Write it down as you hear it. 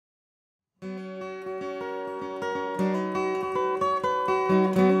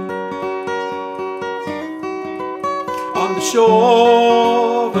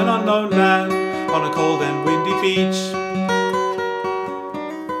shore of an unknown land on a cold and windy beach.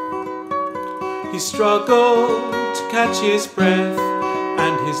 He struggled to catch his breath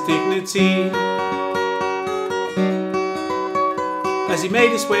and his dignity. As he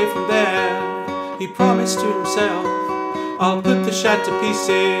made his way from there, he promised to himself, I'll put the shattered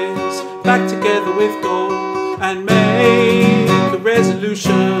pieces back together with gold and make a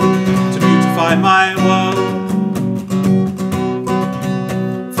resolution to beautify my world.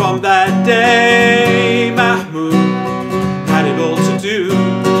 From that day, Mahmoud had it all to do.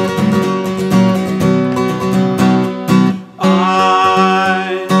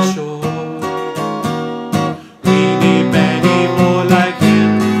 I'm sure we need many more like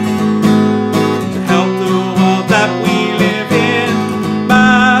him to help the world that we live in.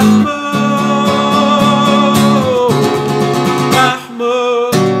 Mahmoud,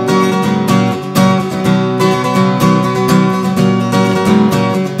 Mahmoud.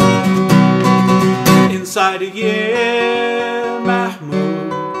 Inside a year,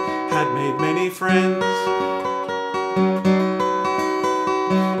 Mahmoud had made many friends.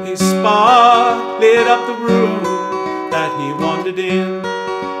 His spark lit up the room that he wandered in.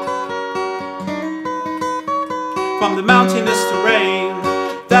 From the mountainous terrain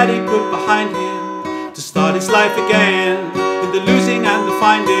that he put behind him to start his life again, in the losing and the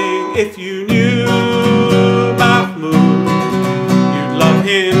finding. If you knew Mahmoud, you'd love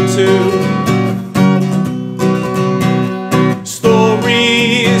him